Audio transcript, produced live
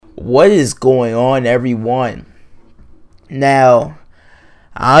What is going on, everyone? Now,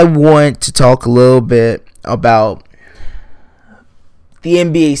 I want to talk a little bit about the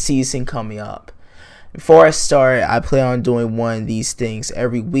NBA season coming up. Before I start, I plan on doing one of these things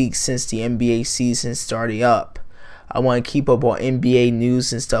every week since the NBA season started up. I want to keep up on NBA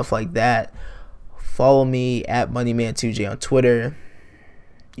news and stuff like that. Follow me at Moneyman2J on Twitter.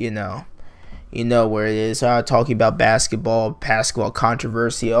 You know where it is. I'm talking about basketball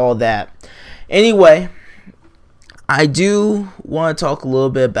controversy, all that. Anyway, I do want to talk a little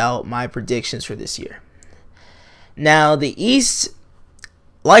bit about my predictions for this year. Now, the East,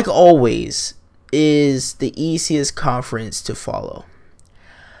 like always, is the easiest conference to follow.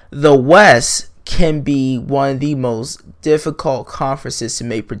 The West can be one of the most difficult conferences to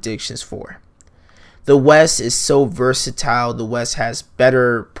make predictions for. The West is so versatile. The West has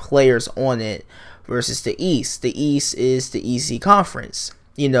better players on it versus the East. The East is the easy conference.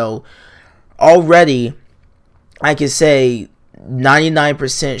 Already I can say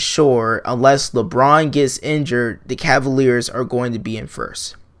 99% sure, unless LeBron gets injured, the Cavaliers are going to be in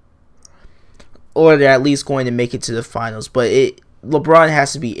first. Or they're at least going to make it to the finals. But LeBron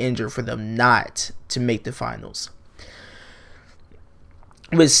has to be injured for them not to make the finals.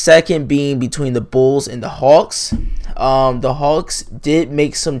 With second being between the Bulls and the Hawks. The Hawks did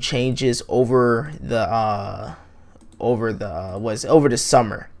make some changes over the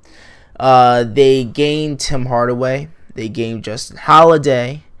summer. They gained Tim Hardaway. They gained Justin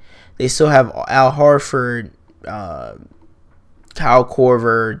Holiday. They still have Al Horford, Kyle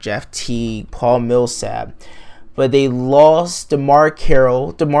Korver, Jeff Teague, Paul Millsap. But they lost DeMar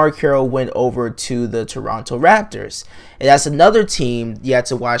Carroll. DeMar Carroll went over to the Toronto Raptors. And that's another team you have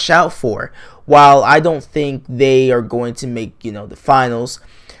to watch out for. While I don't think they are going to make, the finals,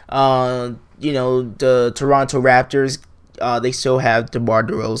 the Toronto Raptors, they still have DeMar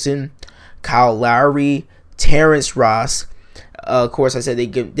DeRozan, Kyle Lowry, Terrence Ross. Of course, I said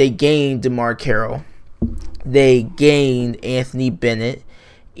they gained DeMar Carroll. They gained Anthony Bennett.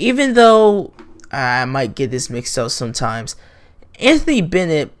 Even though I might get this mixed up sometimes, Anthony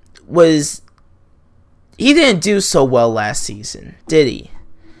Bennett he didn't do so well last season, did he?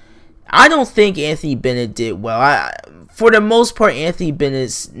 I don't think Anthony Bennett did well. For the most part, Anthony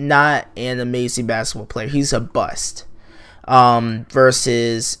Bennett's not an amazing basketball player. He's a bust.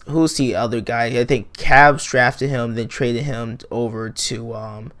 Versus, who's the other guy? I think Cavs drafted him, then traded him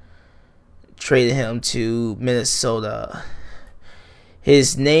to Minnesota.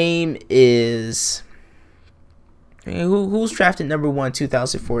 His name is who's drafted number 1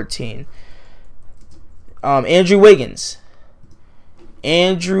 2014. Andrew Wiggins, who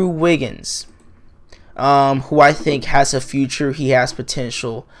I think has a future. He has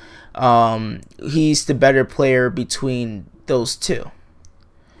potential. He's the better player between those two.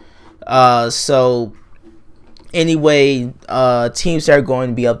 So anyway, teams that are going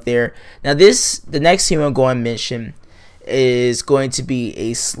to be up there. Now the next team I'm going to mention is going to be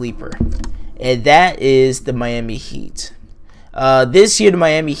a sleeper, and that is the Miami Heat. This year the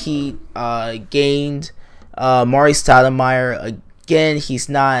Miami Heat gained Maury Stoudemire. Again, he's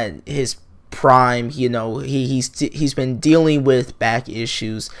not his prime. He's been dealing with back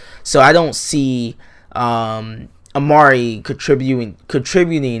issues, so I don't see Amari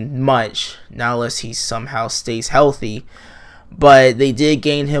contributing much, not unless he somehow stays healthy. But they did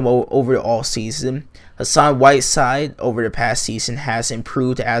gain him over the all season. Hassan Whiteside over the past season has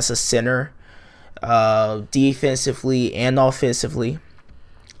improved as a center, defensively and offensively.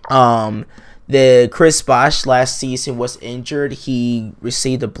 The Chris Bosh last season was injured. He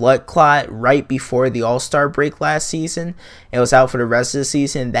received a blood clot right before the All-Star break last season and was out for the rest of the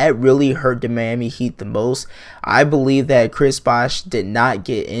season. That really hurt the Miami Heat the most. I believe that Chris Bosh did not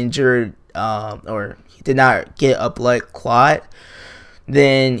get injured or did not get a blood clot,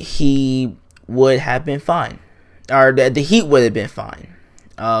 then he would have been fine. Or the Heat would have been fine.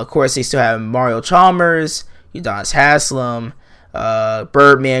 Of course, they still have Mario Chalmers, Udonis Haslem,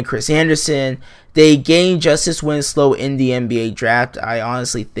 Birdman, Chris Anderson. They gained Justice Winslow in the NBA draft. I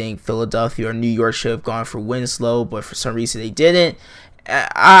honestly think Philadelphia or New York should have gone for Winslow, but for some reason they didn't.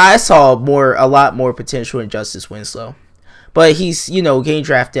 I saw a lot more potential in Justice Winslow, but he's getting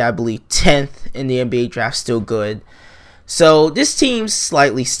drafted, I believe 10th in the NBA draft, still good. So this team's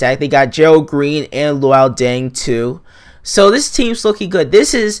slightly stacked. They got Gerald Green and Luol Deng too. So this team's looking good.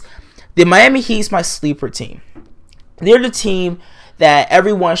 This is the Miami Heat's my sleeper team. They're the team that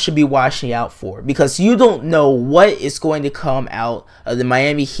everyone should be watching out for, because you don't know what is going to come out of the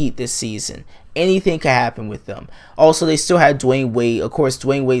Miami Heat this season. Anything could happen with them. Also, they still had Dwayne Wade. Of course,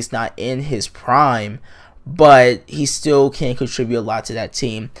 Dwayne Wade's not in his prime, but he still can contribute a lot to that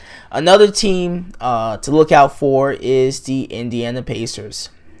team. Another team to look out for is the Indiana Pacers.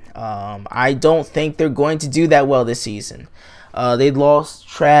 I don't think they're going to do that well this season. They lost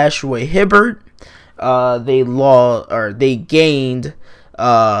trash Roy Hibbert. They gained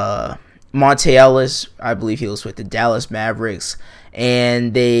Monte Ellis. I believe he was with the Dallas Mavericks,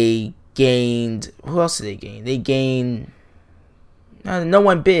 and they gained. Who else did they gain? They gained. No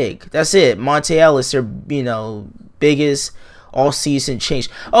one big. That's it. Monte Ellis, their biggest all season change.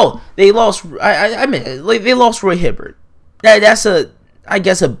 Oh, they lost. I mean, they lost Roy Hibbert. That's I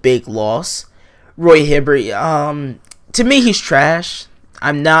guess a big loss. Roy Hibbert. To me, he's trash.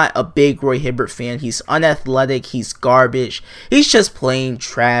 I'm not a big Roy Hibbert fan. He's unathletic. He's garbage. He's just plain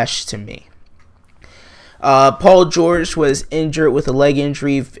trash to me. Paul George was injured with a leg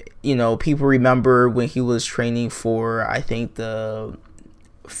injury. People remember when he was training for, I think, the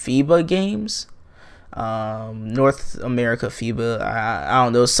FIBA games. North America FIBA. I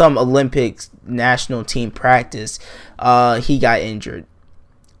don't know. Some Olympics national team practice. He got injured.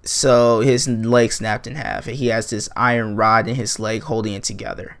 So his leg snapped in half. And he has this iron rod in his leg holding it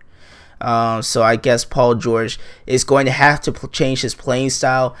together. So I guess Paul George is going to have to change his playing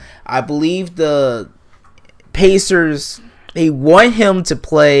style. I believe the Pacers, they want him to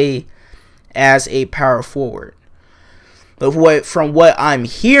play as a power forward. But from what I'm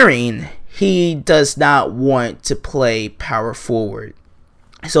hearing, he does not want to play power forward.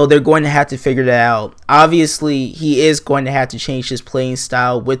 So they're going to have to figure that out. Obviously, he is going to have to change his playing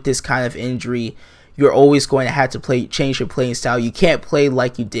style with this kind of injury. You're always going to have to change your playing style. You can't play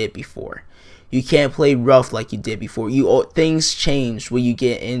like you did before. You can't play rough like you did before. Things change when you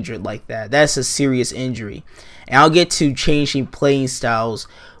get injured like that. That's a serious injury. And I'll get to changing playing styles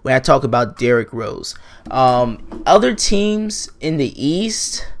when I talk about Derrick Rose. Other teams in the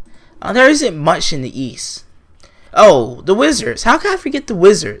East, there isn't much in the East. Oh, the Wizards. How could I forget the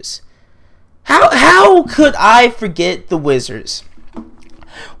Wizards? How could I forget the Wizards?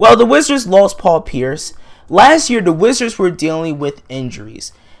 Well, the Wizards lost Paul Pierce. Last year, the Wizards were dealing with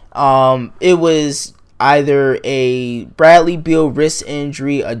injuries. It was either a Bradley Beal wrist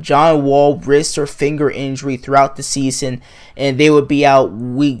injury, a John Wall wrist or finger injury throughout the season, and they would be out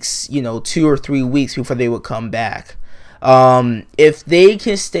weeks, 2 or 3 weeks before they would come back. If they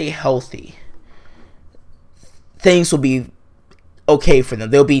can stay healthy, things will be okay for them.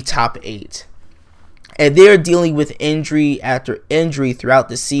 They'll be top 8. And they're dealing with injury after injury throughout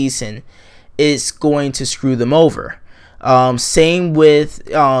the season. It's going to screw them over. Same with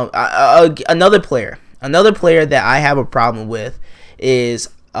another player. Another player that I have a problem with is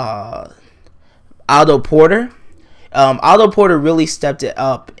Otto Porter. Otto Porter really stepped it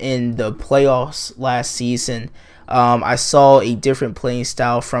up in the playoffs last season. I saw a different playing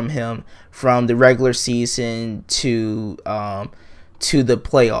style from him from the regular season to the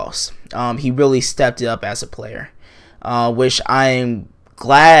playoffs. He really stepped it up as a player, which I'm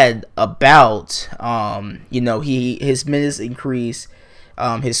glad about. His minutes increased.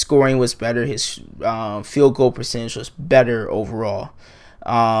 His scoring was better. His field goal percentage was better overall.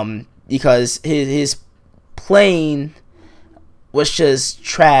 Because his playing was just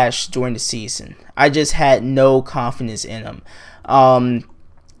trash during the season. I just had no confidence in him.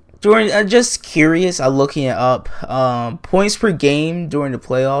 Just curious, I'm looking it up. Points per game during the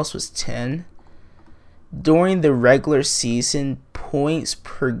playoffs was 10. During the regular season, points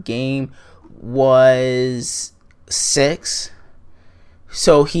per game was 6.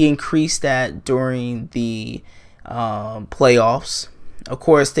 So he increased that during the playoffs. Of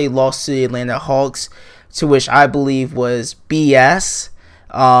course, they lost to the Atlanta Hawks, to which I believe was BS.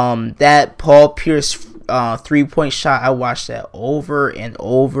 That Paul Pierce 3-point shot, I watched that over and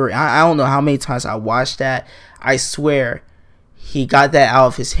over. I don't know how many times I watched that. I swear he got that out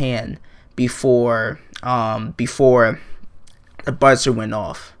of his hand before the buzzer went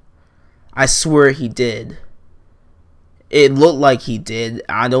off. I swear he did. It looked like he did.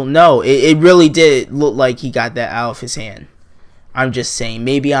 I don't know. It really did look like he got that out of his hand. I'm just saying.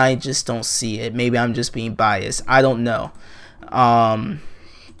 Maybe I just don't see it. Maybe I'm just being biased. I don't know.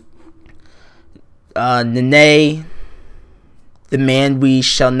 Nene, the man we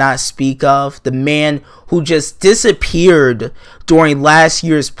shall not speak of, the man who just disappeared during last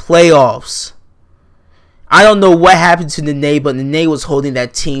year's playoffs. I don't know what happened to Nene, but Nene was holding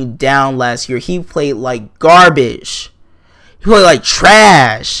that team down last year. He played like garbage. He played like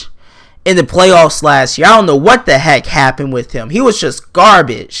trash in the playoffs last year. I don't know what the heck happened with him. He was just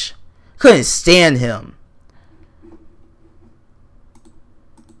garbage. Couldn't stand him.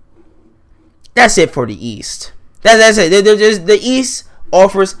 That's it for the East. That's it. The East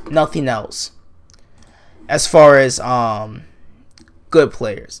offers nothing else. as far as good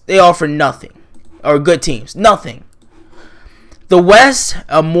players. They offer nothing. Or good teams, nothing. The West,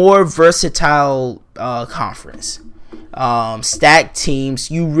 a more versatile conference. Stacked teams.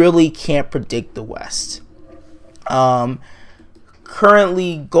 You really can't predict the West.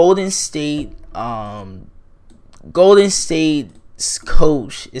 Currently, Golden State's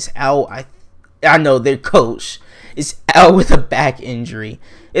coach is out. I know their coach is out with a back injury.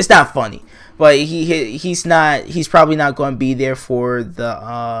 It's not funny, but he's probably not going to be there for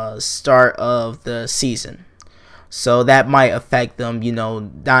the start of the season. So that might affect them.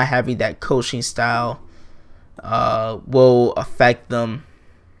 Not having that coaching style will affect them.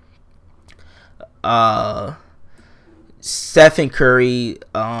 Stephen Curry,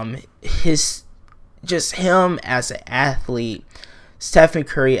 him as an athlete, Stephen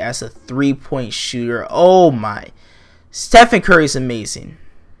Curry as a 3-point shooter. Oh my, Stephen Curry is amazing.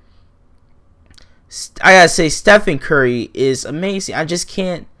 I gotta say, Stephen Curry is amazing. I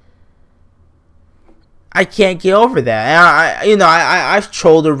can't get over that. And I've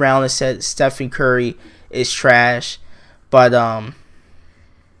trolled around and said Stephen Curry is trash, but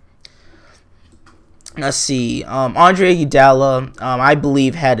let's see. Andre Iguodala, I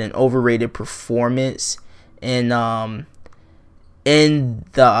believe, had an overrated performance in the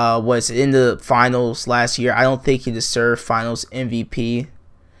finals last year. I don't think he deserved Finals MVP.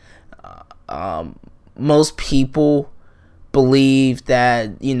 Most people believe that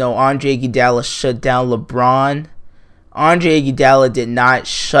Andre Iguodala shut down LeBron. Andre Iguodala did not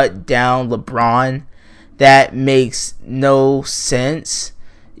shut down LeBron. That makes no sense.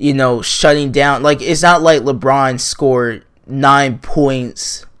 Shutting down, it's not like LeBron scored 9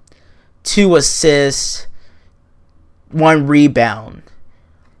 points, 2 assists, 1 rebound.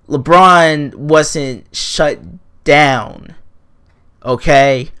 LeBron wasn't shut down.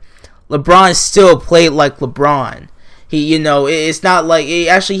 Okay? LeBron still played like LeBron. It's not like he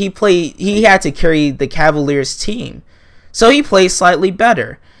had to carry the Cavaliers team. So he played slightly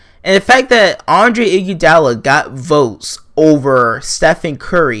better. And the fact that Andre Iguodala got votes over Stephen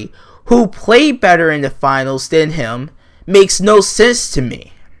Curry, who played better in the finals than him, makes no sense to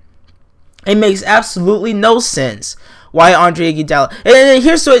me. It makes absolutely no sense why Andre Iguodala. And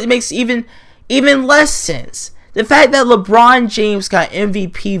here's what it makes even less sense. The fact that LeBron James got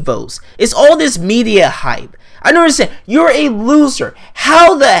MVP votes. It's all this media hype. I don't understand. You're a loser.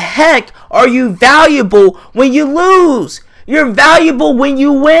 How the heck are you valuable when you lose? You're valuable when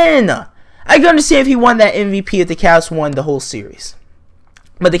you win. I can understand if he won that MVP if the Cavs won the whole series.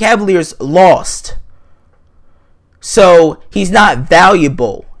 But the Cavaliers lost. So he's not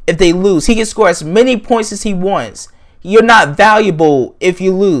valuable if they lose. He can score as many points as he wants. You're not valuable if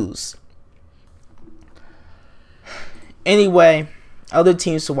you lose. Anyway, other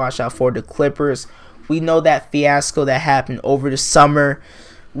teams to watch out for: the Clippers. We know that fiasco that happened over the summer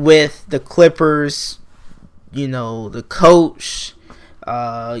with the Clippers. The coach.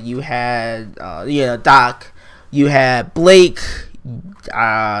 You had Doc. You had Blake.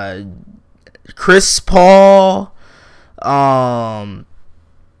 Chris Paul. Paul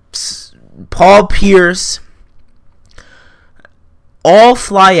Pierce. All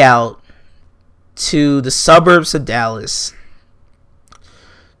fly out to the suburbs of Dallas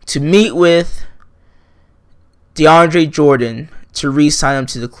to meet with DeAndre Jordan to re-sign him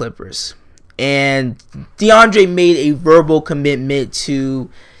to the Clippers. And DeAndre made a verbal commitment to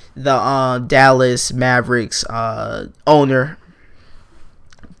the Dallas Mavericks owner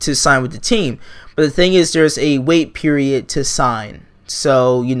to sign with the team. But the thing is, there's a wait period to sign.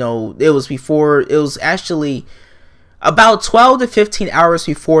 So, it was actually about 12 to 15 hours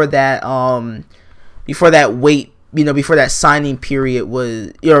before that signing period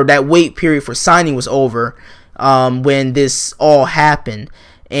was, that wait period for signing was over, when this all happened.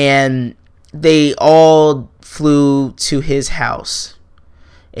 And they all flew to his house.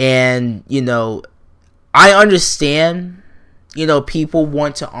 And, I understand, people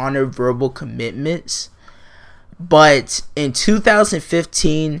want to honor verbal commitments. But in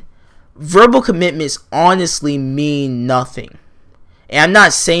 2015, verbal commitments honestly mean nothing. And I'm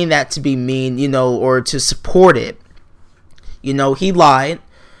not saying that to be mean, or to support it. He lied.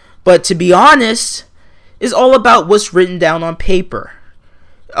 But to be honest, it's all about what's written down on paper.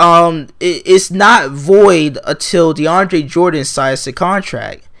 It's not void until DeAndre Jordan signs the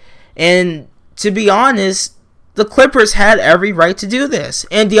contract. And to be honest, the Clippers had every right to do this.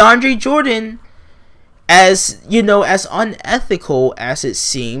 And DeAndre Jordan, as unethical as it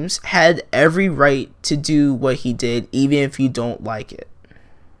seems, had every right to do what he did, even if you don't like it.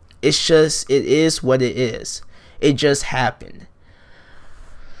 It is what it is. It just happened.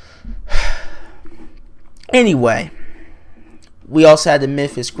 Anyway, we also had the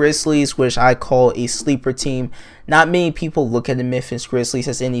Memphis Grizzlies, which I call a sleeper team. Not many people look at the Memphis Grizzlies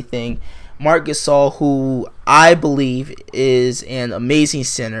as anything. Marc Gasol, who I believe is an amazing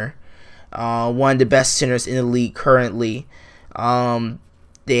center, one of the best centers in the league currently.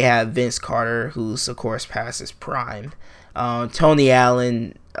 They have Vince Carter, who's of course past his prime. Tony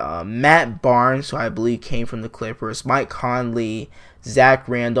Allen, Matt Barnes, who I believe came from the Clippers. Mike Conley, Zach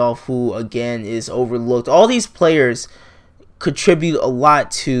Randolph, who again is overlooked. All these players contribute a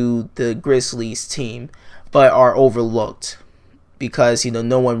lot to the Grizzlies team, but are overlooked because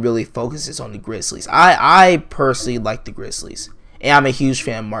no one really focuses on the Grizzlies. I personally like the Grizzlies, and I'm a huge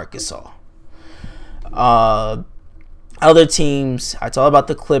fan of Marc Gasol. Other teams, I talked about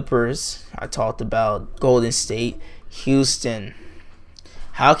the Clippers. I talked about Golden State, Houston.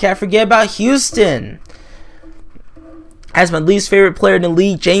 How can I forget about Houston? As my least favorite player in the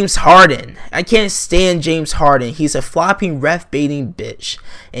league, James Harden. I can't stand James Harden. He's a flopping, ref-baiting bitch.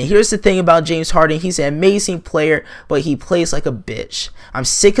 And here's the thing about James Harden. He's an amazing player, but he plays like a bitch. I'm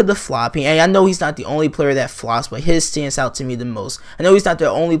sick of the flopping. And I know he's not the only player that flops, but his stands out to me the most. I know he's not the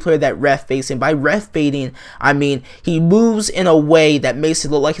only player that ref-baits. And by ref-baiting, I mean he moves in a way that makes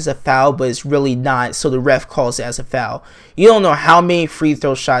it look like it's a foul, but it's really not. So the ref calls it as a foul. You don't know how many free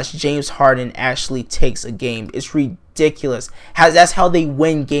throw shots James Harden actually takes a game. It's ridiculous. That's how they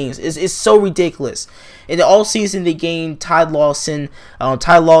win games. It's so ridiculous. In the all season, they gained Ty Lawson.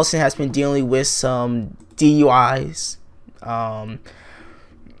 Ty Lawson has been dealing with some DUIs.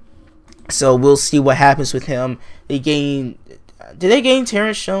 So we'll see what happens with him. Did they gain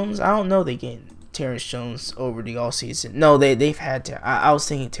Terrence Jones? I don't know. They gained Terrence Jones over the all season. No, they've had to. I was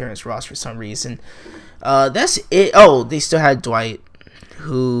thinking Terrence Ross for some reason. That's it. Oh, they still had Dwight,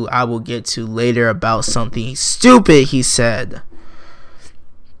 who I will get to later about something stupid he said.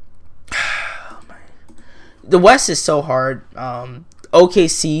 The West is so hard.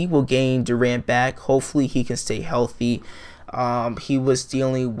 OKC will gain Durant back. Hopefully he can stay healthy. He was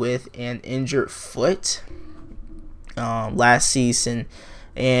dealing with an injured foot last season,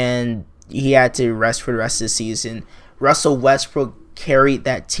 and he had to rest for the rest of the season. Russell Westbrook carried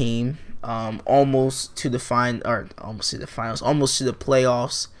that team almost to the playoffs.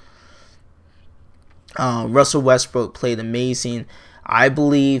 Russell Westbrook played amazing. I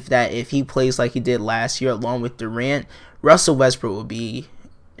believe that if he plays like he did last year along with Durant, Russell Westbrook will be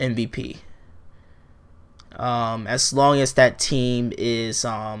MVP. As long as that team is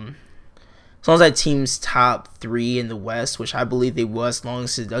as long as that team's top 3 in the West, which I believe they was, as long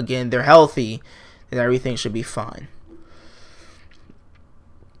as again they're healthy, then everything should be fine.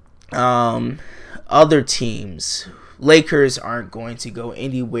 Other teams, Lakers aren't going to go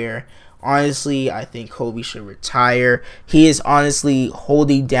anywhere. Honestly, I think Kobe should retire. He is honestly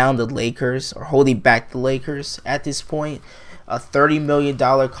holding down the Lakers, or holding back the Lakers at this point. A $30 million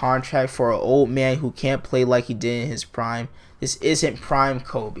contract for an old man who can't play like he did in his prime. This isn't prime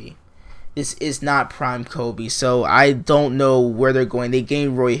Kobe. This is not prime Kobe. So I don't know where they're going. They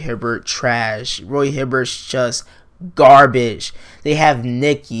gained Roy Hibbert, trash. Roy Hibbert's just garbage. They have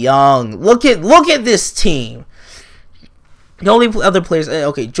Nick Young. Look at this team. The only other players,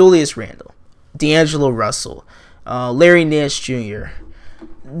 Julius Randle, D'Angelo Russell, Larry Nance Jr.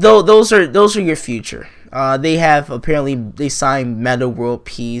 Those are your future. They signed Metta World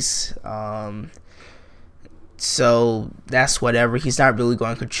Peace. So that's whatever. He's not really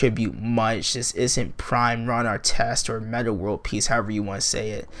going to contribute much. This isn't prime Ron Artest or Metta World Peace, however you want to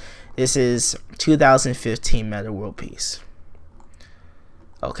say it. This is 2015 Metta World Peace.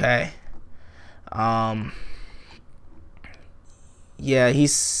 Okay. Yeah,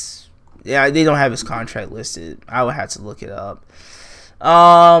 they don't have his contract listed. I would have to look it up.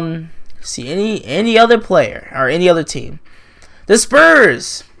 See any other player or any other team. The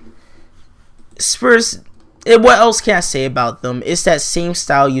Spurs. What else can I say about them? It's that same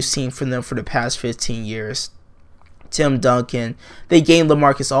style you've seen from them for the past 15 years. Tim Duncan. They gained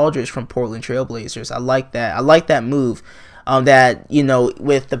LaMarcus Aldridge from Portland Trailblazers. I like that. I like that move. That,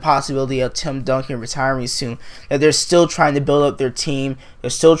 with the possibility of Tim Duncan retiring soon, that they're still trying to build up their team. They're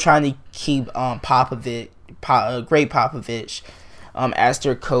still trying to keep Greg Popovich as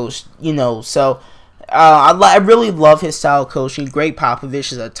their coach. So I really love his style of coaching. Greg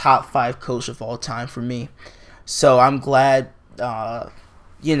Popovich is a top 5 coach of all time for me. So I'm glad,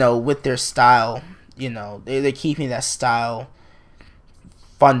 with their style, they're keeping that style,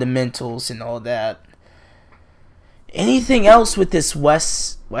 fundamentals and all that. Anything else with this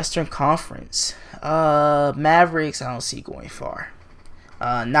Western Conference? Mavericks, I don't see going far.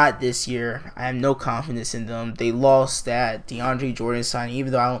 Not this year. I have no confidence in them. They lost that DeAndre Jordan signing,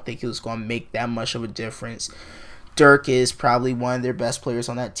 even though I don't think it was going to make that much of a difference. Dirk is probably one of their best players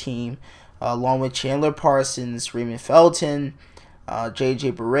on that team, along with Chandler Parsons, Raymond Felton,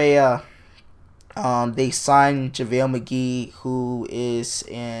 J.J. Barea. They signed JaVale McGee, who is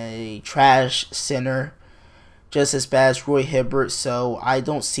a trash center, just as bad as Roy Hibbert, so I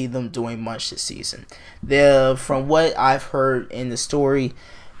don't see them doing much this season. From what I've heard in the story,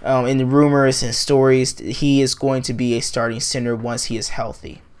 in the rumors and stories, he is going to be a starting center once he is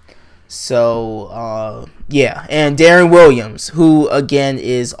healthy. So, yeah. And Darren Williams, who, again,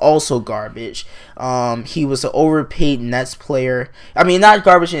 is also garbage. He was an overpaid Nets player. I mean, not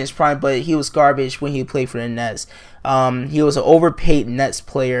garbage in his prime, but he was garbage when he played for the Nets. He was an overpaid Nets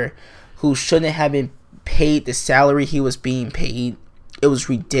player who shouldn't have been paid the salary he was being paid. It was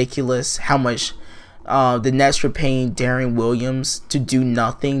ridiculous how much the Nets were paying Darren Williams to do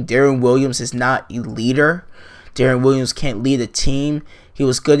nothing. Darren Williams is not a leader. Darren Williams can't lead a team. He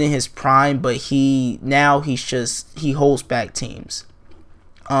was good in his prime, but he holds back teams.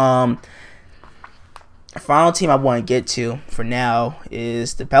 The final team I want to get to for now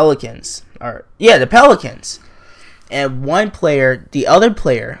is the Pelicans. The Pelicans. And the other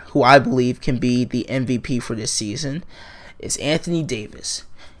player who I believe can be the MVP for this season is Anthony Davis.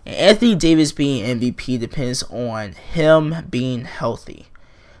 And Anthony Davis being MVP depends on him being healthy.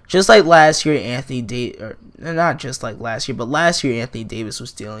 Just like last year, not just like last year, but last year Anthony Davis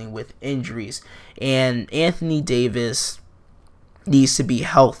was dealing with injuries. And Anthony Davis needs to be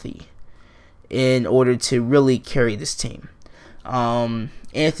healthy in order to really carry this team.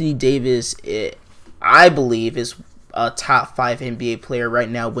 Anthony Davis, I believe, is a top 5 NBA player right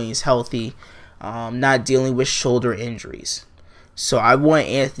now when he's healthy, not dealing with shoulder injuries. So I want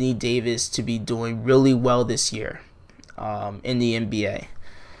Anthony Davis to be doing really well this year in the NBA.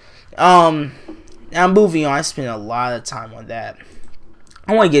 Now moving on, I spent a lot of time on that.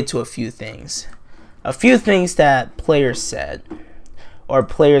 I want to get to a few things. A few things that players said or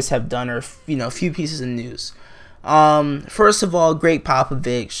players have done, or a few pieces of news. First of all, Greg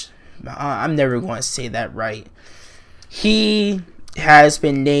Popovich. I'm never going to say that right. He has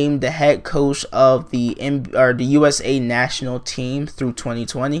been named the head coach of the USA national team through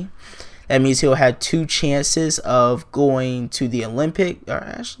 2020. That means he'll have 2 chances of going to the one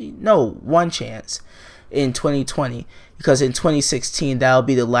chance in 2020, because in 2016 that'll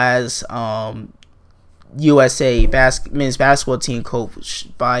be the last USA men's basketball team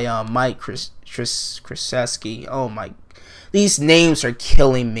coached by Mike Krzyzewski. Oh my, these names are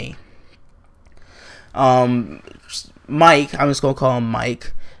killing me. Mike, I'm just gonna call him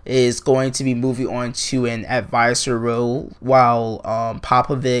Mike, is going to be moving on to an advisor role, while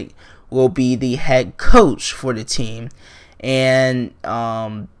Popovich will be the head coach for the team, and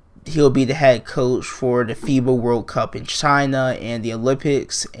he'll be the head coach for the FIBA World Cup in China and the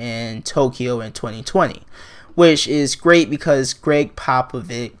Olympics in Tokyo in 2020, which is great because Greg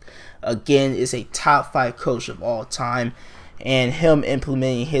Popovich, again, is a top 5 coach of all time, and him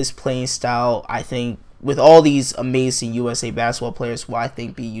implementing his playing style, I think, with all these amazing USA basketball players, will I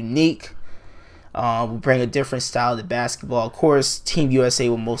think be unique. Will bring a different style to basketball. Of course, Team USA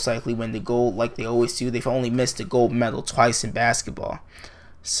will most likely win the gold like they always do. They've only missed the gold medal twice in basketball.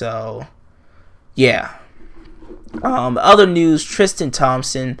 So, yeah. Other news, Tristan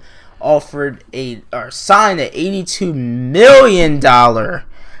Thompson signed an $82 million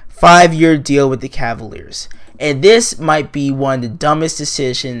 5-year deal with the Cavaliers. And this might be one of the dumbest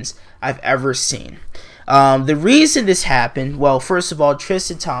decisions I've ever seen. The reason this happened, well, first of all,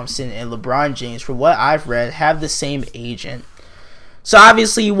 Tristan Thompson and LeBron James, for what I've read, have the same agent. So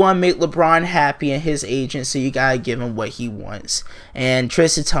obviously you want to make LeBron happy and his agent, so you got to give him what he wants. And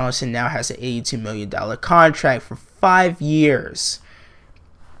Tristan Thompson now has an $82 million contract for 5 years.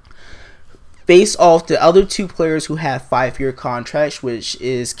 Based off the other 2 players who have 5-year contracts, which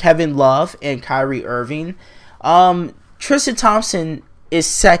is Kevin Love and Kyrie Irving, Tristan Thompson is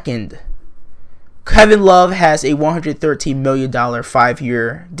second. Kevin Love has a $113 million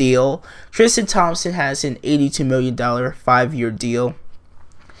 5-year deal. Tristan Thompson has an $82 million 5-year deal.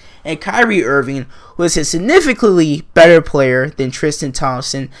 And Kyrie Irving, who is a significantly better player than Tristan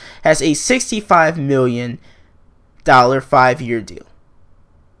Thompson, has a $65 million 5-year deal.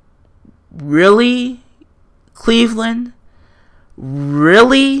 Really? Cleveland?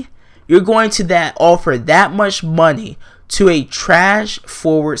 Really? You're going to offer that much money to a trash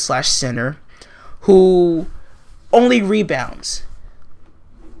forward/center who only rebounds?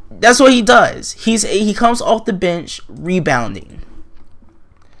 That's what he does. He comes off the bench rebounding.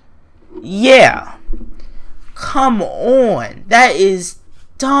 Yeah. Come on. That is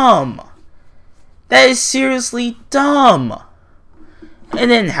dumb. That is seriously dumb. And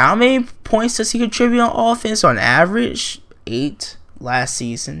then how many points does he contribute on offense on average? 8 last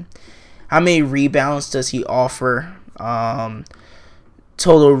season. How many rebounds does he offer?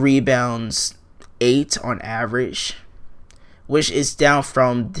 Total rebounds 8 on average, which is down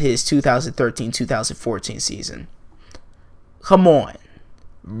from his 2013-2014 season. Come on.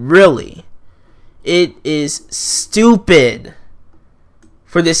 Really? It is stupid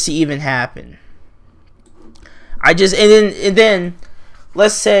for this to even happen. And then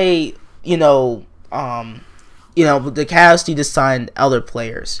let's say, the Cavs need to sign other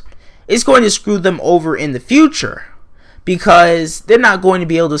players. It's going to screw them over in the future because they're not going to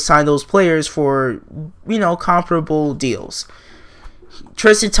be able to sign those players for, comparable deals.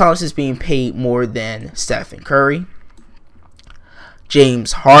 Tristan Thompson is being paid more than Stephen Curry.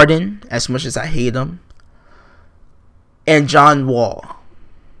 James Harden, as much as I hate him. And John Wall.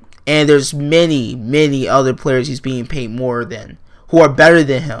 And there's many, many other players he's being paid more than, who are better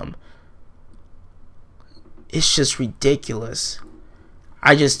than him. It's just ridiculous.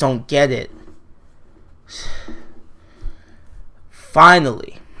 I just don't get it.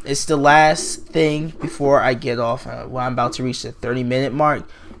 Finally, it's the last thing before I get off. I'm about to reach the 30-minute mark.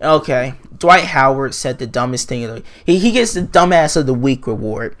 Okay, Dwight Howard said the dumbest thing of the week. He gets the dumbass of the week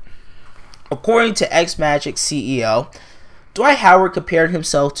reward. According to X-Magic CEO, Dwight Howard compared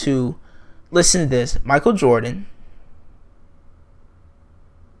himself to, listen to this, Michael Jordan,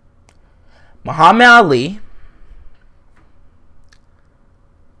 Muhammad Ali,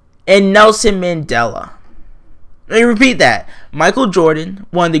 and Nelson Mandela. Let me repeat that. Michael Jordan,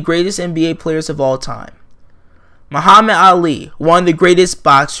 one of the greatest NBA players of all time. Muhammad Ali, one of the greatest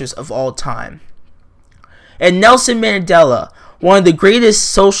boxers of all time. And Nelson Mandela, one of the greatest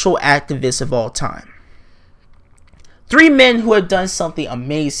social activists of all time. 3 men who have done something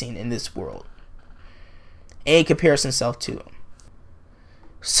amazing in this world. And he compares himself to them.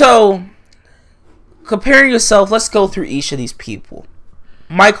 So, comparing yourself, let's go through each of these people.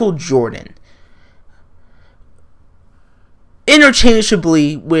 Michael Jordan.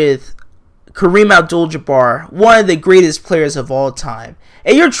 Interchangeably with Kareem Abdul-Jabbar, one of the greatest players of all time.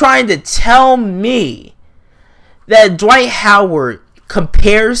 And you're trying to tell me that Dwight Howard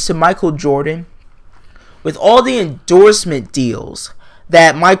compares to Michael Jordan with all the endorsement deals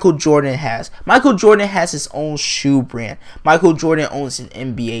that Michael Jordan has. Michael Jordan has his own shoe brand. Michael Jordan owns an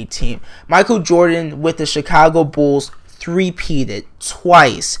NBA team. Michael Jordan with the Chicago Bulls three-peated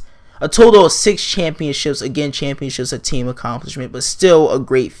twice. A total of 6 championships. Again, championships a team accomplishment, but still a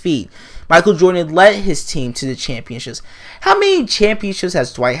great feat. Michael Jordan led his team to the championships. How many championships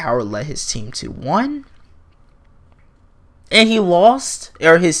has Dwight Howard led his team to? 1? And he lost?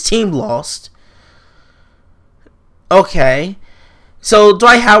 Or his team lost? Okay. So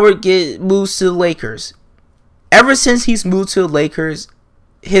Dwight Howard moves to the Lakers. Ever since he's moved to the Lakers,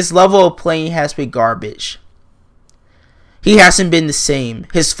 his level of playing has been garbage. He hasn't been the same.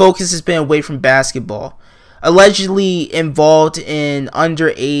 His focus has been away from basketball. Allegedly involved in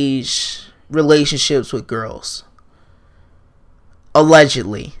underage relationships with girls.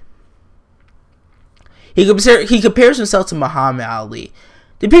 Allegedly. He compares himself to Muhammad Ali.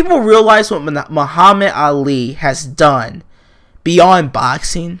 Do people realize what Muhammad Ali has done beyond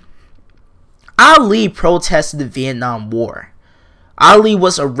boxing? Ali protested the Vietnam War. Ali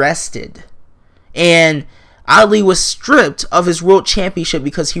was arrested. And Ali was stripped of his world championship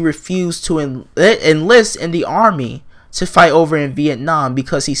because he refused to enlist in the army to fight over in Vietnam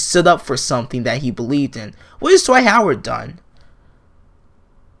because he stood up for something that he believed in. What has Dwight Howard done?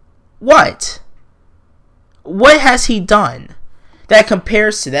 What? What has he done that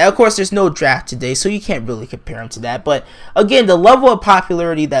compares to that? Of course, there's no draft today, so you can't really compare him to that. But again, the level of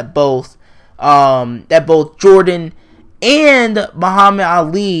popularity that both Jordan and Muhammad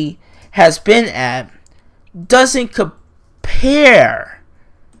Ali has been at doesn't compare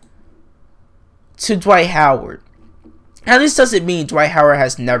to Dwight Howard. Now, this doesn't mean Dwight Howard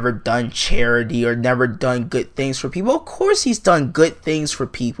has never done charity or never done good things for people. Of course he's done good things for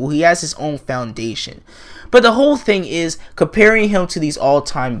people. He has his own foundation. But the whole thing is comparing him to these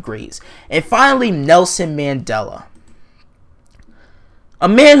all-time greats. And finally, Nelson Mandela. A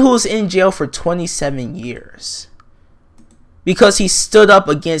man who was in jail for 27 years. Because he stood up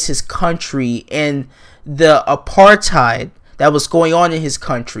against his country and the apartheid that was going on in his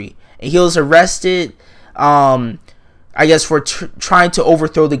country. And he was arrested, I guess, for trying to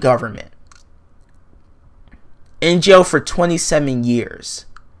overthrow the government. In jail for 27 years.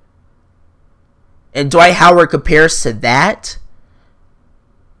 And Dwight Howard compares to that?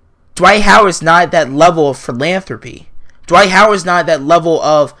 Dwight Howard's not at that level of philanthropy. Dwight Howard's not at that level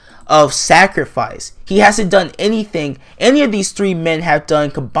of sacrifice. He hasn't done anything any of these three men have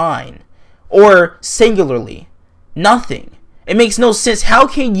done combined or singularly. Nothing. It makes no sense. How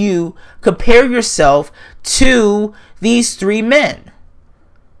can you compare yourself to these three men?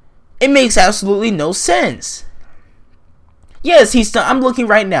 It makes absolutely no sense. Yes, he's done. I'm looking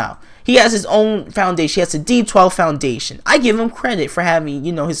right now. He has his own foundation. He has a D12 foundation. I give him credit for having,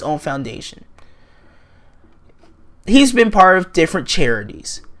 his own foundation. He's been part of different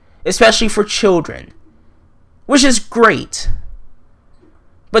charities, especially for children, which is great.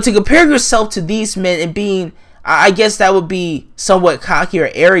 But to compare yourself to these men and being, I guess that would be somewhat cocky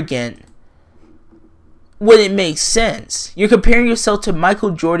or arrogant, wouldn't make sense. You're comparing yourself to Michael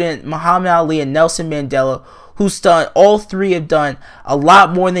Jordan, Muhammad Ali, and Nelson Mandela, all three have done a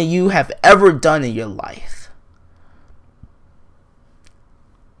lot more than you have ever done in your life.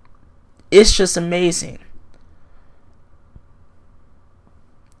 It's just amazing.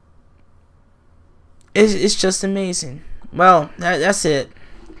 It's just amazing. Well, that's it.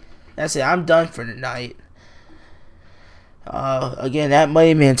 That's it. I'm done for tonight. Again, at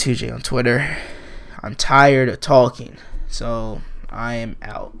Moneyman2J on Twitter. I'm tired of talking, so I am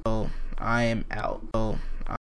out.